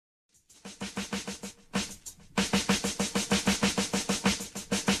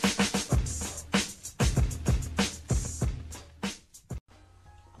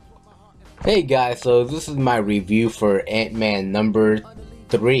Hey guys, so this is my review for Ant-Man number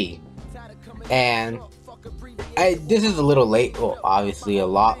 3, and this is a little late, well obviously a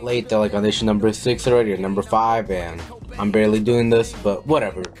lot late, they're like on issue number 6 already, or number 5, and I'm barely doing this, but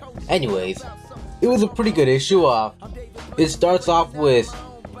whatever. Anyways, it was a pretty good issue. It starts off with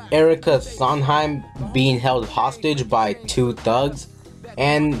Erica Sondheim being held hostage by two thugs,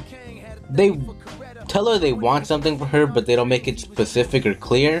 and they tell her they want something from her, but they don't make it specific or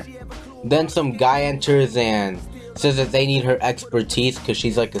clear. Then some guy enters and says that they need her expertise because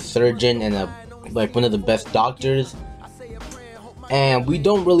she's like a surgeon and like one of the best doctors. And we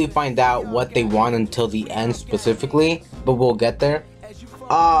don't really find out what they want until the end specifically, but we'll get there.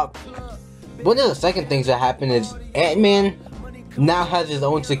 One of the second things that happen is Ant-Man now has his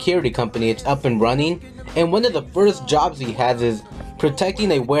own security company. It's up and running, and one of the first jobs he has is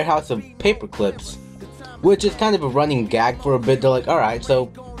protecting a warehouse of paper clips, which is kind of a running gag for a bit. They're like, alright,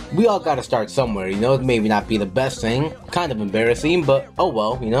 so we all gotta start somewhere, you know. It maybe not be the best thing, kind of embarrassing, but oh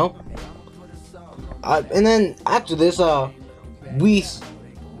well, you know. And then after this, we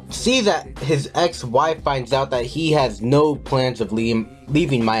see that his ex-wife finds out that he has no plans of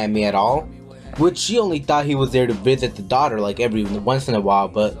leaving Miami at all, which she only thought he was there to visit the daughter like every once in a while,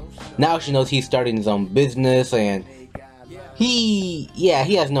 but now she knows he's starting his own business, and he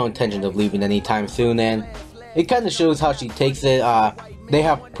has no intention of leaving anytime soon. And it kind of shows how she takes it. They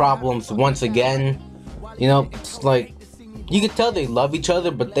have problems once again, you know. It's like you can tell they love each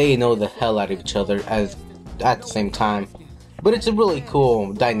other, but they know the hell out of each other at the same time. But it's a really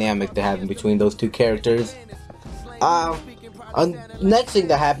cool dynamic to have in between those two characters. Next thing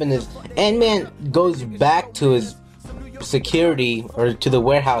that happened is Ant-Man goes back to his security, or to the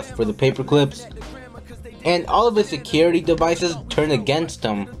warehouse for the paper clips, and all of his security devices turn against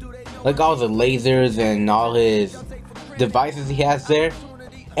him, like all the lasers and all his devices he has there.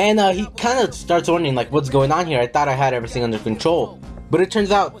 And he kind of starts wondering, like, what's going on here? I thought I had everything under control, but it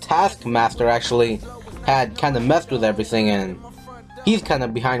turns out Taskmaster actually had kind of messed with everything, and he's kind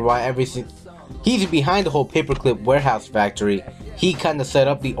of behind he's behind the whole paperclip warehouse factory. He kind of set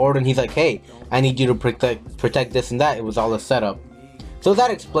up the order, and he's like, hey, I need you to protect this and that. It was all a setup. So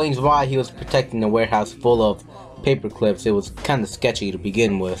that explains why he was protecting a warehouse full of paper clips. It was kind of sketchy to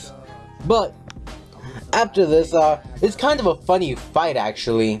begin with. But after this, it's kind of a funny fight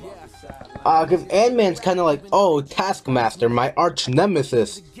actually. Because Ant-Man's kind of like, oh, Taskmaster, my arch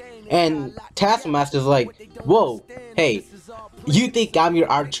nemesis. And Taskmaster's like, whoa, hey, you think I'm your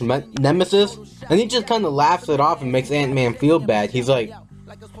arch nemesis? And he just kind of laughs it off and makes Ant-Man feel bad. He's like,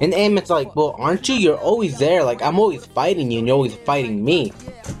 and Ant-Man's like, well, aren't you? You're always there. Like, I'm always fighting you and you're always fighting me.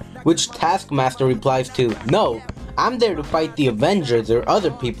 Which Taskmaster replies to, no, I'm there to fight the Avengers or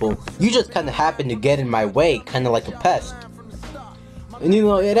other people. You just kind of happen to get in my way, kind of like a pest. And you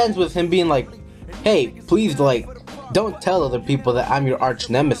know, it ends with him being like, hey, please, like, don't tell other people that I'm your arch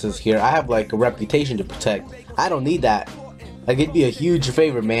nemesis here. I have, like, a reputation to protect. I don't need that. Like, it'd be a huge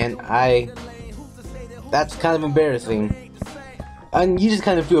favor, man. That's kind of embarrassing. And you just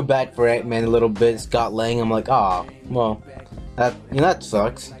kind of feel bad for Ant-Man a little bit. Scott Lang, I'm like, ah, well, that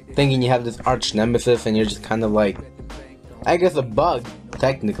sucks. Thinking you have this arch nemesis and you're just kind of like, I guess a bug,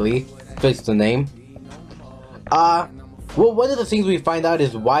 technically, fits the name. Well, one of the things we find out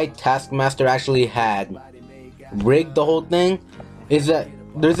is why Taskmaster actually had rigged the whole thing is that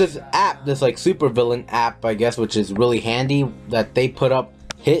there's this app, this like supervillain app, I guess, which is really handy, that they put up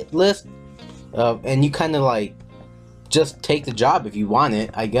hit list, and you kind of like just take the job if you want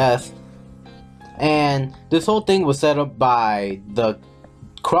it, I guess. And this whole thing was set up by the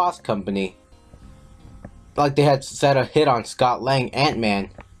Cross Company. Like, they had set a hit on Scott Lang, Ant-Man.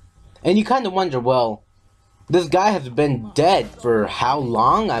 And you kind of wonder, well, this guy has been dead for how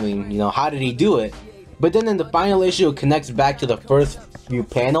long? I mean, you know, how did he do it? But then in the final issue, it connects back to the first few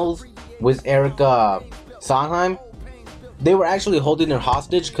panels with Erica Sondheim. They were actually holding her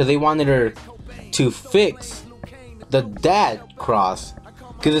hostage because they wanted her to fix the dad Cross,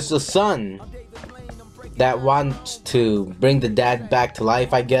 because it's the son that wants to bring the dad back to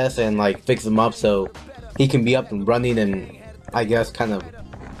life, I guess, and like fix him up so he can be up and running and I guess kind of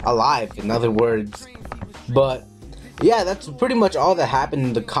alive, in other words. But yeah, that's pretty much all that happened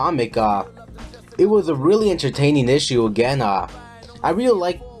in the comic. It was a really entertaining issue again. I really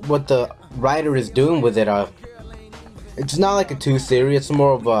like what the writer is doing with it. It's not like a too serious, it's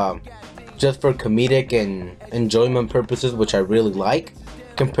more of just for comedic and enjoyment purposes, which I really like,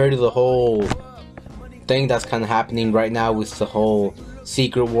 compared to the whole thing that's kind of happening right now with the whole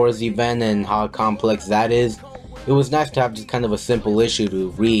Secret Wars event and how complex that is. It was nice to have just kind of a simple issue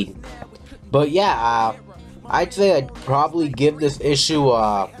to read. But yeah, I'd say I'd probably give this issue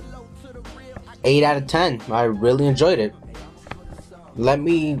 8 out of 10. I really enjoyed it.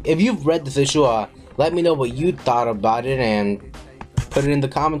 If you've read this issue, let me know what you thought about it and put it in the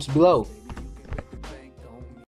comments below.